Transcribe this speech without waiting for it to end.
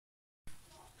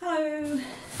Hello,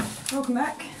 welcome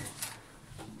back.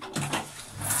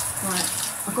 Right,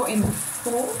 I got in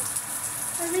before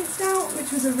I rinsed out,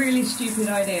 which was a really stupid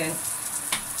idea.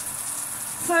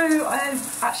 So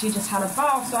I've actually just had a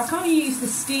bath, so I kind of use the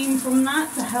steam from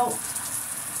that to help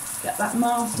get that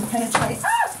mask to penetrate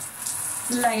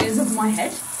the layers of my hair.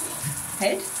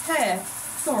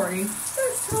 Sorry,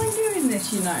 first time doing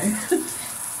this, you know.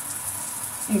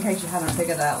 In case you haven't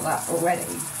figured out that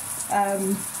already.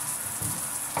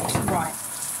 Right,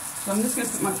 so I'm just going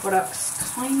to put my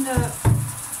products kind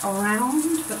of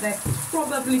around, but they're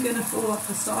probably going to fall off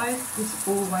the side. This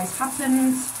always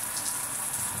happens.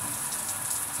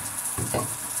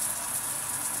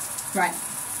 Right,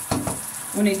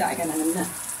 we'll need that again in a minute.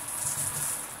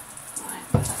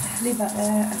 Right, leave that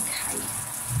there. Okay,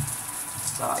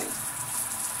 so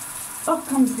off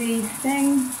comes the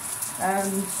thing,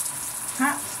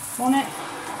 hat, bonnet,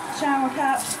 shower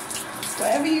cap,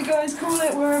 whatever you guys call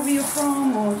it, wherever you're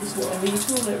from, or just whatever you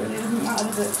call it, really doesn't matter,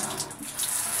 does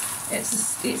it?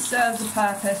 It serves a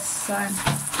purpose, so,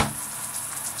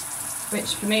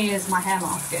 which for me is my hair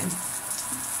masking.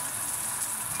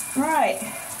 Right,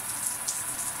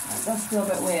 that does feel a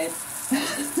bit weird.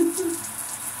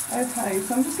 Okay,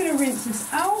 so I'm just going to rinse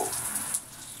this out.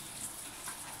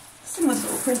 Similar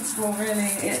sort of principle, really.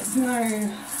 It's no,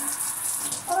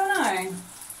 I don't know.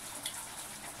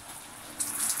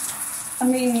 I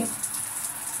mean,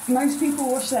 most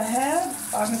people wash their hair,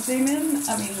 I'm assuming.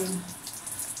 I mean,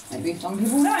 maybe some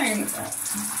people don't. But...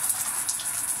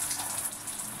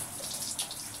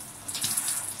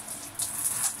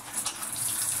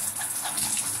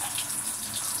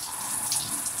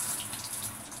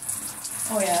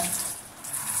 oh yeah.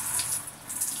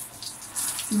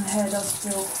 My hair does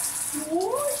feel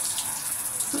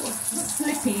sort of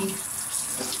slippy.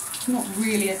 Not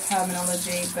really a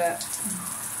terminology, but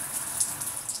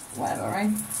whatever, right?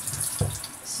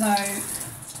 So,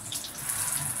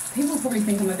 people probably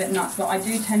think I'm a bit nuts, but I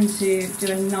do tend to do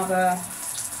another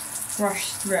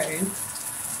brush through,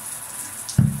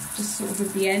 just sort of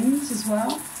with the ends as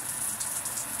well.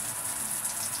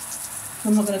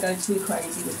 I'm not going to go too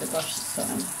crazy with the brush this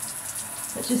time,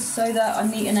 but just so that I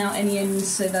neaten out any ends,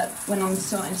 so that when I'm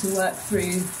starting to work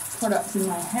through products in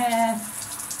my hair,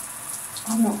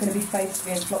 I'm not going to be faced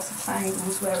with lots of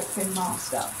tangles where it's been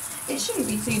masked up. It shouldn't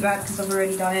be too bad because I've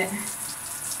already done it.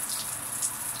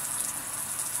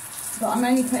 But I'm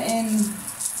only putting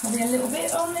probably a little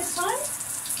bit on this time,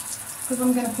 because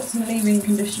I'm going to put some leave-in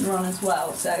conditioner on as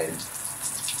well, so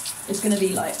it's going to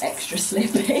be like extra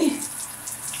slippy.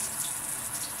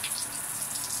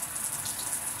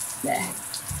 There.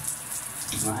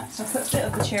 Right, so I put a bit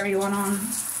of the cherry one on.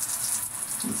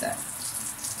 That's it.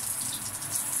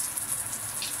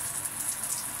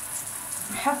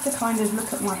 I have to kind of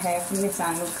look at my hair from this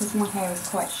angle because my hair is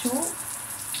quite short.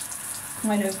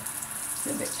 Kind of a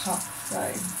little bit tough, so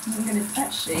I'm going to,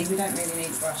 actually, we don't really need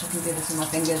a brush, I can do this with my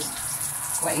fingers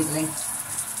quite easily.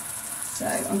 So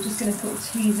I'm just going to sort of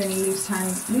tease any loose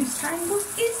tangles. Loose tangles?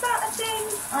 Is that a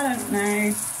thing? I don't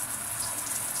know.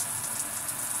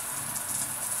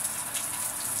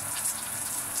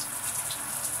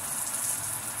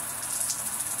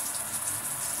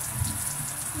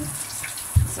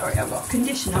 Sorry, I've got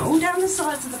conditioner all down the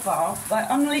sides of the bath. Like,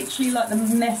 I'm literally like the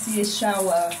messiest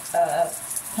shower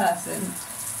person.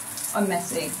 I'm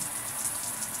messy.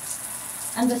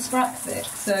 And dyspraxic,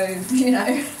 so, you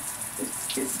know,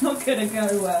 it's not going to go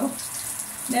well.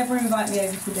 Never invite me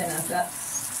over for dinner.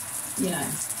 That's, you know,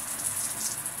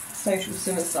 social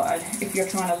suicide. If you're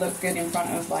trying to look good in front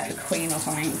of like a queen or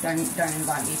something, don't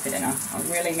invite me for dinner. I'm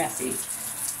really messy.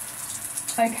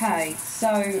 Okay,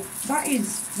 so that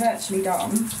is virtually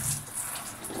done.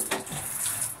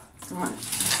 Right.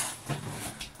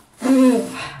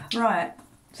 Right,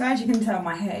 so as you can tell,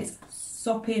 my hair is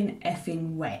sopping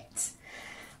effing wet.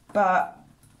 But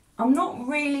I'm not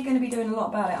really going to be doing a lot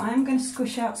about it. I am going to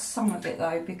squish out some of it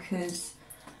though, because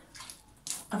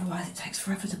otherwise it takes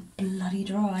forever to bloody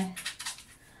dry.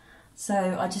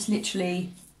 So I just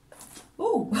literally...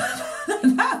 ooh,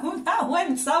 that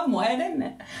went somewhere, didn't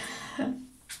it?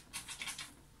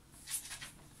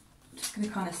 Just going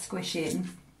to kind of squish in.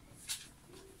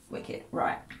 Wicked,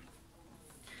 right.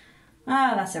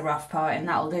 Ah, that's a rough part, and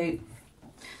that'll do.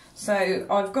 So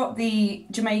I've got the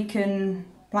Jamaican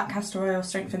Black Castor Oil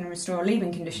Strengthen and Restore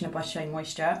Leave-In Conditioner by Shea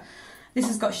Moisture. This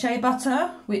has got shea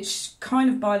butter, which kind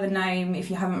of by the name, if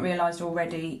you haven't realised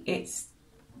already, it's,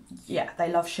 yeah, they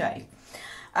love shea.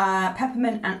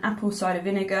 Peppermint and apple cider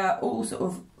vinegar, all sort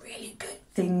of really good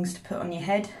things to put on your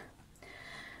head.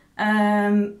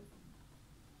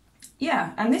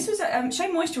 yeah, and this was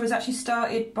Shea Moisture was actually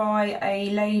started by a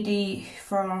lady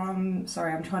from,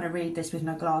 sorry, I'm trying to read this with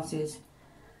no glasses,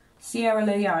 Sierra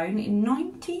Leone in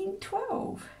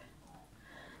 1912.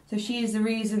 So she is the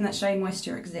reason that Shea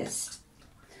Moisture exists.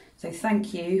 So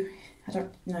thank you. I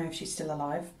don't know if she's still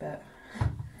alive, but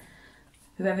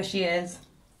whoever she is,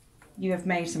 you have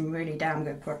made some really damn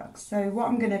good products. So what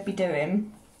I'm going to be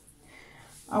doing,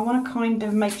 I want to kind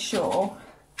of make sure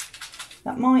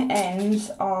that my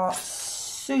ends are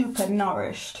super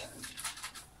nourished.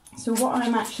 So what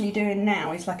I'm actually doing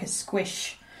now is like a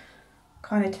squish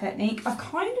kind of technique. I've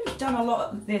kind of done a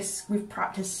lot of this with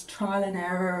practice, trial and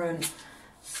error, and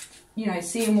you know,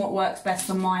 seeing what works best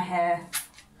on my hair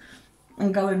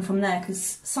and going from there,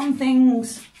 because some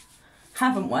things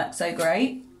haven't worked so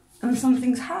great and some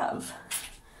things have.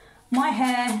 My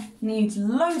hair needs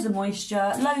loads of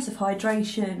moisture, loads of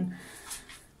hydration,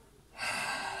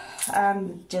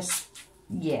 and just,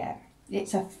 yeah,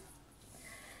 it's a,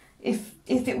 if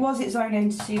it was its own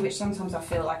entity, which sometimes I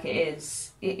feel like it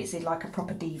is like a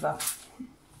proper diva.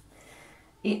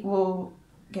 It will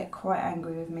get quite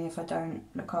angry with me if I don't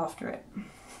look after it.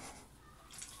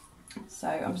 So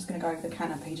I'm just going to go over the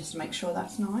canopy just to make sure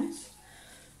that's nice.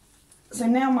 So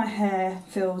now my hair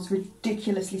feels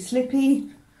ridiculously slippy.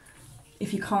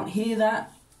 If you can't hear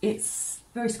that, it's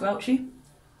very squelchy.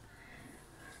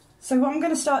 So what I'm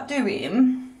going to start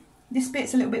doing, this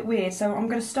bit's a little bit weird, so I'm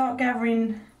going to start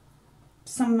gathering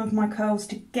some of my curls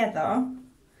together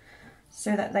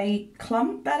so that they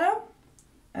clump better.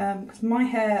 Because my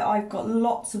hair, I've got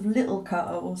lots of little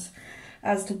curls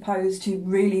as opposed to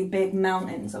really big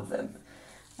mountains of them.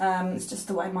 It's just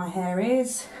the way my hair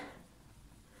is.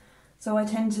 So I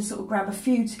tend to sort of grab a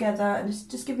few together and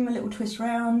just give them a little twist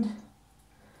round.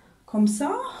 Comme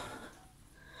ça.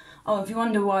 Oh, if you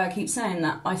wonder why I keep saying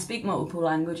that, I speak multiple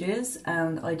languages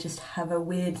and I just have a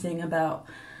weird thing about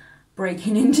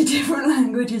breaking into different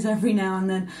languages every now and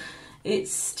then.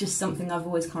 It's just something I've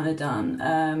always kind of done.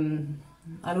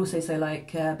 I'd also say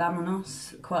like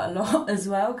vamonos quite a lot as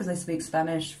well, because I speak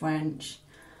Spanish, French,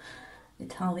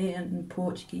 Italian,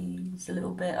 Portuguese a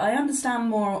little bit. I understand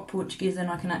more Portuguese than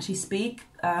I can actually speak.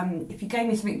 If you gave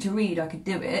me something to read, I could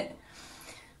do it.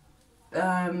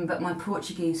 But my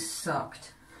Portuguese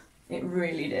sucked. It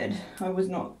really did. I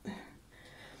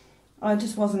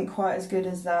just wasn't quite as good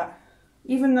as that.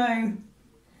 Even though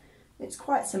it's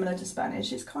quite similar to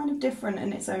Spanish, it's kind of different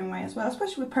in its own way as well,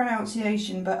 especially with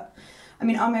pronunciation. But I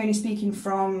mean, I'm only speaking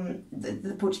from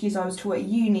the Portuguese I was taught at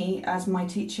uni, as my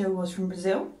teacher was from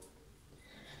Brazil.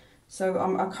 So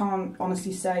I can't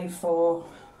honestly say for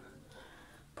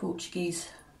Portuguese,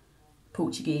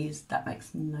 that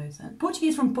makes no sense.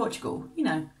 Portuguese from Portugal, you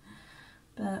know.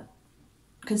 But,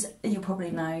 because you'll probably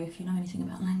know, if you know anything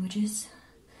about languages,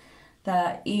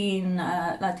 that in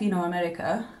Latino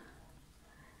America,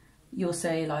 you'll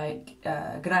say like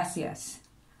gracias.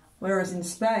 Whereas in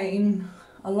Spain,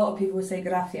 a lot of people will say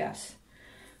gracias.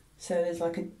 So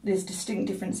there's distinct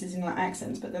differences in like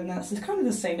accents, but then that's kind of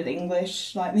the same with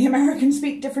English. Like the Americans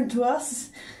speak different to us.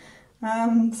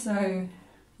 So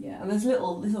yeah, there's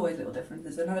always little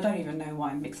differences, and I don't even know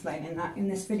why I'm explaining that in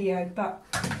this video, but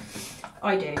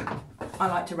I do. I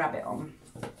like to rabbit on.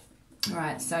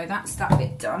 Right, so that's that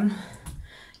bit done.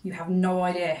 You have no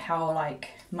idea how like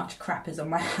much crap is on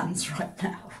my hands right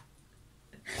now.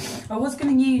 I was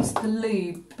going to use the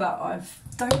lube, but I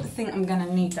don't think I'm going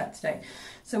to need that today.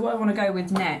 So what I want to go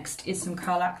with next is some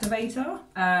curl activator.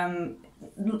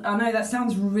 I know that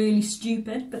sounds really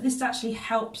stupid, but this actually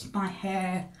helps my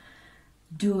hair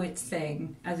do its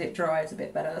thing as it dries a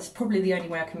bit better. That's probably the only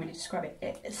way I can really describe it.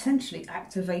 It essentially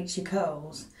activates your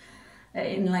curls,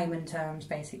 in layman terms,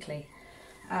 basically.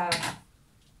 And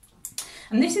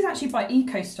this is actually by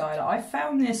Eco Styler. I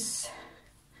found this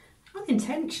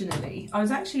unintentionally. I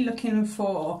was actually looking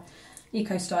for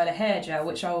Eco Styler hair gel,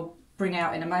 which I'll bring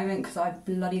out in a moment because I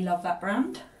bloody love that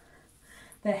brand.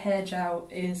 Their hair gel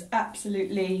is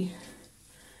absolutely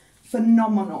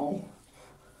phenomenal.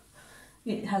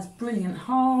 It has brilliant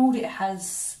hold,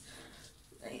 it's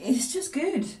just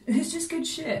good. It's just good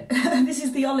shit. This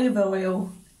is the olive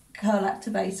oil curl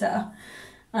activator,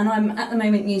 and I'm at the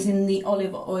moment using the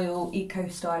olive oil Eco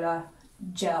Styler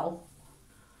gel,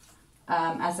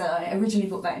 as I originally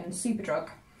bought that in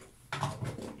Superdrug.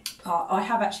 I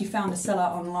have actually found a seller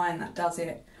online that does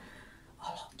it a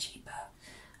lot cheaper.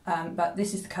 But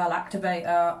this is the curl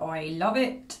activator. I love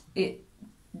it. It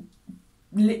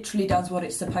literally does what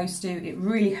it's supposed to. It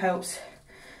really helps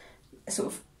it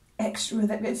sort of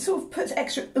puts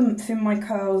extra oomph in my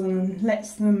curls and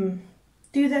lets them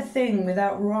do their thing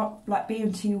without like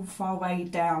being too far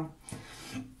weighed down.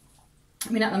 I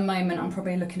mean, at the moment, I'm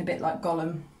probably looking a bit like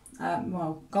Gollum.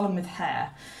 Well, Gollum with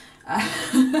hair.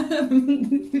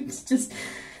 It's just,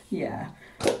 yeah.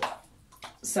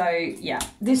 So, yeah,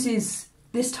 this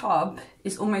tub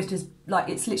is almost as, like,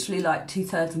 it's literally like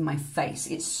 2/3 of my face.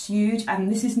 It's huge,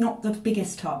 and this is not the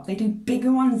biggest tub. They do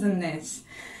bigger ones than this.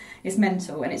 It's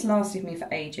mental, and it's lasted me for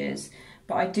ages.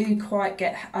 But I do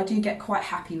get quite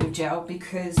happy with gel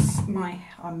because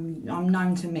I'm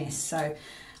known to miss. So,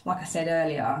 like I said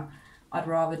earlier, I'd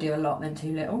rather do a lot than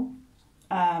too little.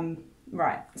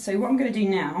 Right, so what I'm going to do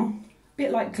now, a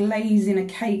bit like glazing a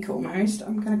cake almost,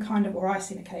 I'm going to kind of, or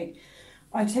icing a cake,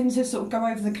 I tend to sort of go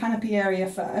over the canopy area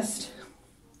first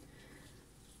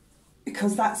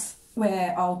because that's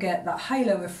where I'll get that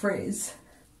halo of frizz.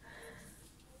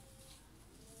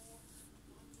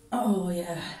 Oh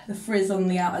yeah, the frizz on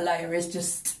the outer layer is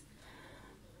just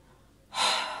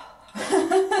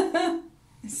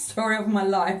story of my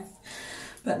life.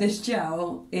 But this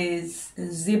gel is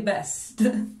the best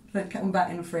for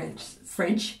combating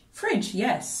fridge.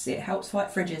 Yes, it helps fight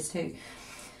fridges too.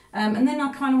 And then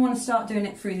I kind of want to start doing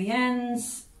it through the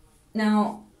ends.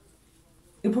 Now,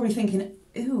 you're probably thinking,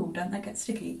 ew, don't that get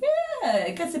sticky? Yeah,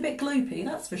 it gets a bit gloopy,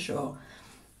 that's for sure.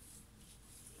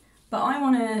 But I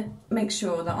want to make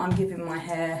sure that I'm giving my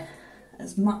hair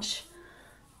as much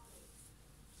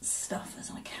stuff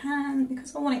as I can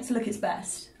because I want it to look its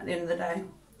best at the end of the day.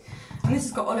 And this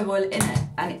has got olive oil in it,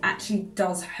 and it actually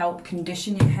does help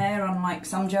condition your hair, unlike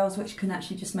some gels which can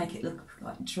actually just make it look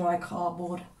like dry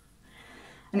cardboard.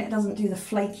 And it doesn't do the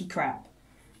flaky crap.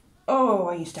 Oh,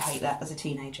 I used to hate that as a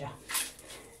teenager.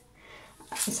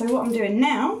 So what I'm doing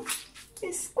now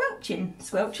is squelching,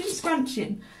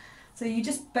 scrunching. So you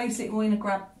just basically want to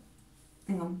grab,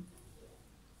 hang on,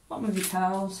 bottom of your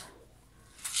curls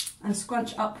and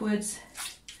scrunch upwards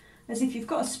as if you've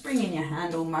got a spring in your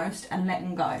hand almost, and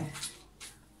letting go.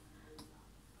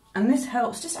 And this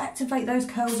helps just activate those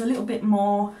curls a little bit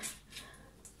more,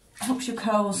 helps your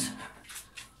curls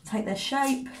take their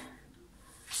shape,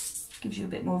 gives you a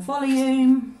bit more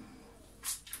volume.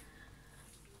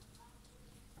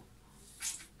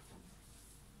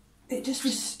 It just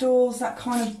restores that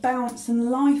kind of bounce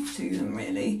and life to them,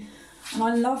 really. And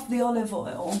I love the olive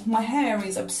oil. My hair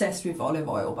is obsessed with olive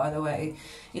oil, by the way.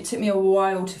 It took me a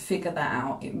while to figure that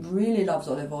out. It really loves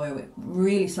olive oil. It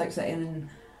really soaks that in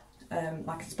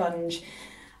like a sponge.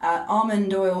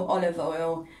 Almond oil, olive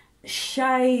oil.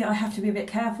 Shea, I have to be a bit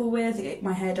careful with.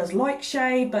 My hair does like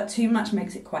shea, but too much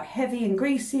makes it quite heavy and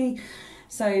greasy.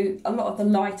 So a lot of the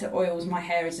lighter oils, my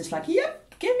hair is just like,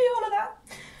 yep, give me all of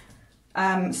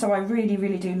that. So I really,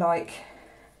 really do like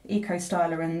Eco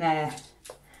Styler and their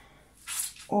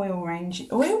oil ranges.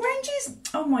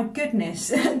 Oh my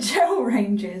goodness, gel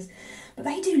ranges. But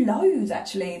they do loads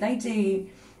actually. They do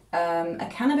a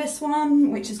cannabis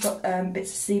one, which has got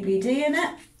bits of CBD in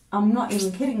it. I'm not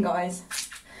even kidding, guys.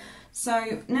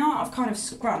 So now I've kind of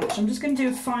scrunched, I'm just going to do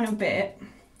a final bit,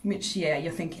 which, yeah,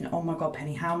 you're thinking, oh my God,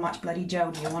 Penny, how much bloody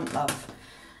gel do you want, love?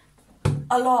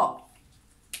 A lot.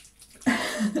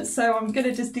 So I'm going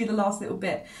to just do the last little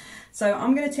bit. So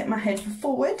I'm going to tip my head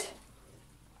forward.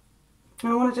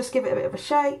 And I want to just give it a bit of a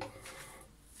shake.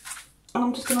 And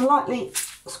I'm just going to lightly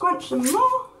scrunch them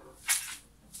more.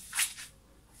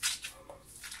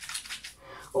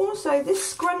 Also, this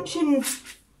scrunching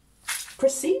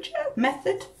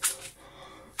method,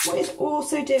 what it's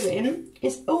also doing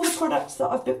is all the products that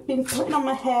I've been putting on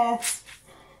my hair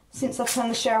since I've turned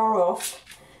the shower off,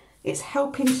 it's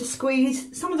helping to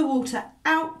squeeze some of the water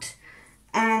out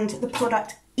and the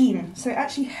product in. So it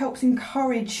actually helps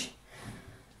encourage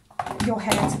your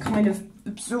hair to kind of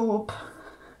absorb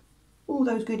all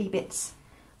those goody bits,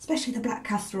 especially the black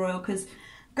castor oil, because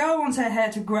girl wants her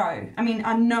hair to grow. I mean,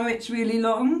 I know it's really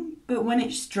long, but when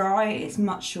it's dry, it's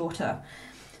much shorter.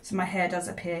 So my hair does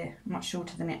appear much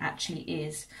shorter than it actually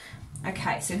is.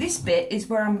 Okay, so this bit is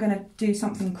where I'm going to do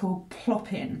something called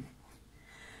plopping.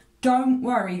 Don't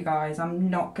worry, guys, I'm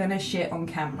not going to shit on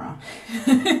camera.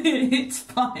 It's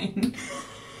fine.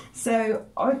 So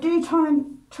I do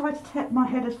try to tip my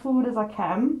head as forward as I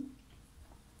can,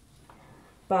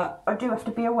 but I do have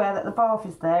to be aware that the bath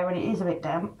is there and it is a bit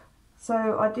damp.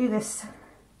 So I do this,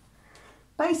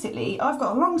 basically, I've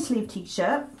got a long sleeve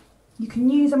t-shirt. You can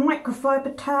use a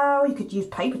microfiber towel, you could use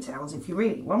paper towels if you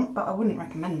really want, but I wouldn't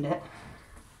recommend it.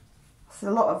 It's a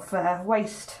lot of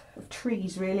waste of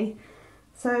trees, really.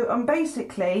 So I'm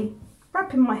basically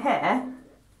wrapping my hair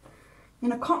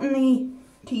in a cottony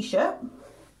t-shirt.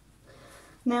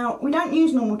 Now, we don't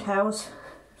use normal towels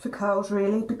for curls,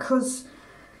 really, because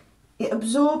it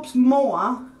absorbs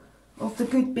more of the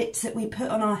good bits that we put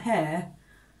on our hair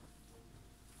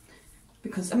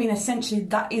because I mean essentially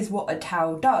that is what a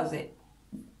towel does. It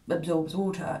absorbs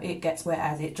water, it gets wet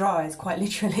as it dries, quite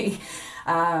literally.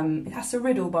 That's a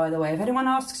riddle, by the way. If anyone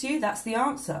asks you, that's the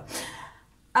answer.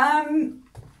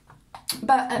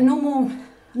 But a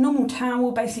normal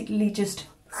towel basically just...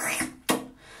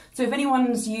 So if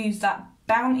anyone's used that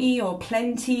Bounty or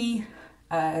Plenty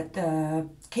the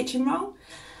kitchen roll,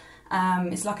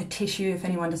 it's like a tissue, if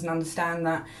anyone doesn't understand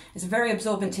that. It's a very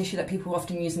absorbent tissue that people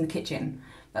often use in the kitchen.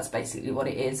 That's basically what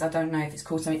it is. I don't know if it's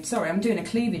called something. Sorry, I'm doing a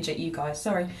cleavage at you guys,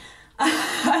 sorry.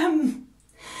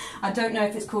 I don't know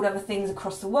if it's called other things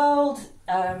across the world.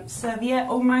 Serviette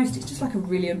almost. It's just like a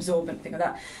really absorbent thing like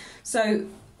that. So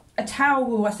a towel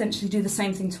will essentially do the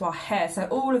same thing to our hair. So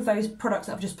all of those products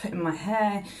that I've just put in my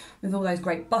hair, with all those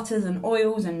great butters and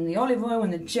oils and the olive oil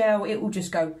and the gel, it will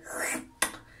just go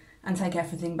and take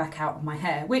everything back out of my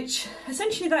hair, which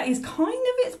essentially that is kind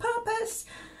of its purpose.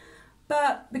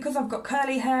 But because I've got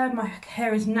curly hair, my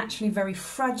hair is naturally very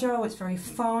fragile, it's very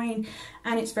fine,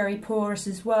 and it's very porous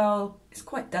as well. It's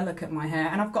quite delicate, my hair,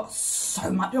 and I've got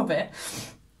so much of it.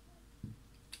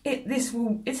 This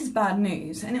is bad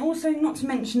news. And also, not to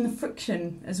mention the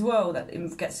friction as well, that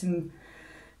it gets in.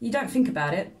 You don't think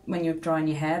about it when you're drying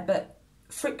your hair, but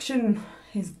friction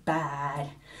is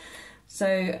bad.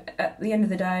 So at the end of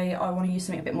the day, I want to use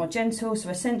something a bit more gentle. So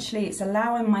essentially it's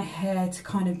allowing my hair to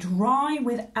kind of dry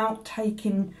without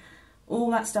taking all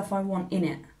that stuff I want in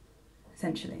it,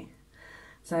 essentially.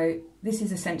 So this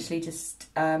is essentially just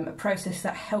a process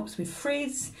that helps with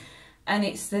frizz, and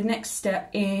it's the next step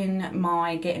in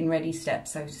my getting ready step,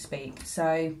 so to speak.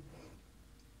 So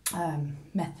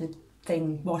method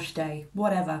thing, wash day,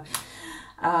 whatever.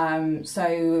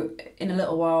 So in a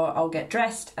little while I'll get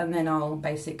dressed, and then I'll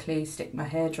basically stick my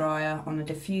hairdryer on a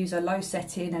diffuser, low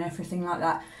setting and everything like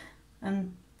that,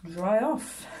 and dry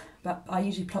off. But I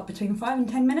usually plot between 5 and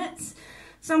 10 minutes.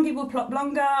 Some people plot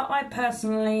longer. I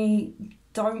personally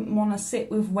don't want to sit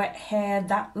with wet hair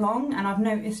that long, and I've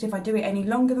noticed if I do it any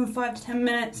longer than 5 to 10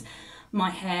 minutes,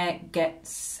 my hair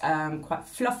gets quite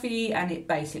fluffy, and it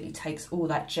basically takes all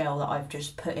that gel that I've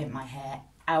just put in my hair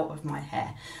out of my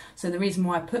hair. So the reason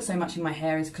why I put so much in my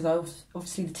hair is because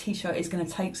obviously the t-shirt is going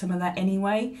to take some of that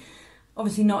anyway.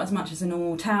 Obviously not as much as a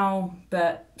normal towel,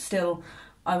 but still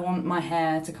I want my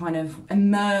hair to kind of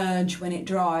emerge when it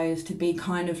dries, to be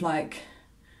kind of like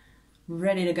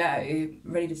ready to go,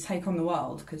 ready to take on the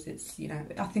world, because it's, you know,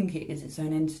 I think it is its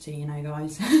own entity, you know,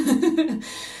 guys.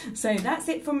 So that's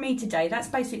it from me today. That's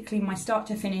basically my start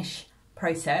to finish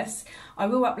process. I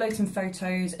will upload some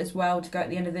photos as well to go at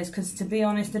the end of this, because to be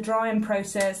honest, the drying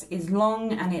process is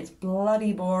long and it's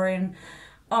bloody boring.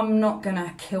 I'm not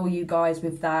gonna kill you guys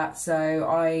with that, so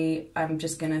I am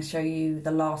just gonna show you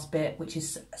the last bit, which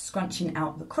is scrunching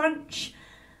out the crunch,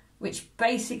 which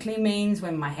basically means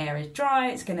when my hair is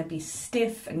dry, it's gonna be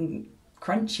stiff and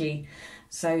crunchy.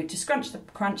 So to scrunch the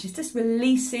crunch is just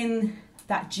releasing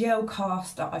that gel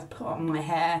cast that I've put on my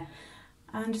hair,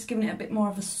 and just giving it a bit more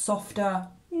of a softer,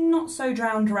 not so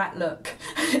drowned rat look.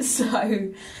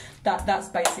 So that's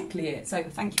basically it. So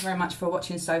thank you very much for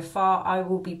watching so far. I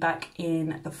will be back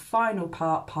in the final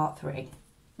part, part 3.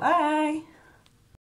 Bye.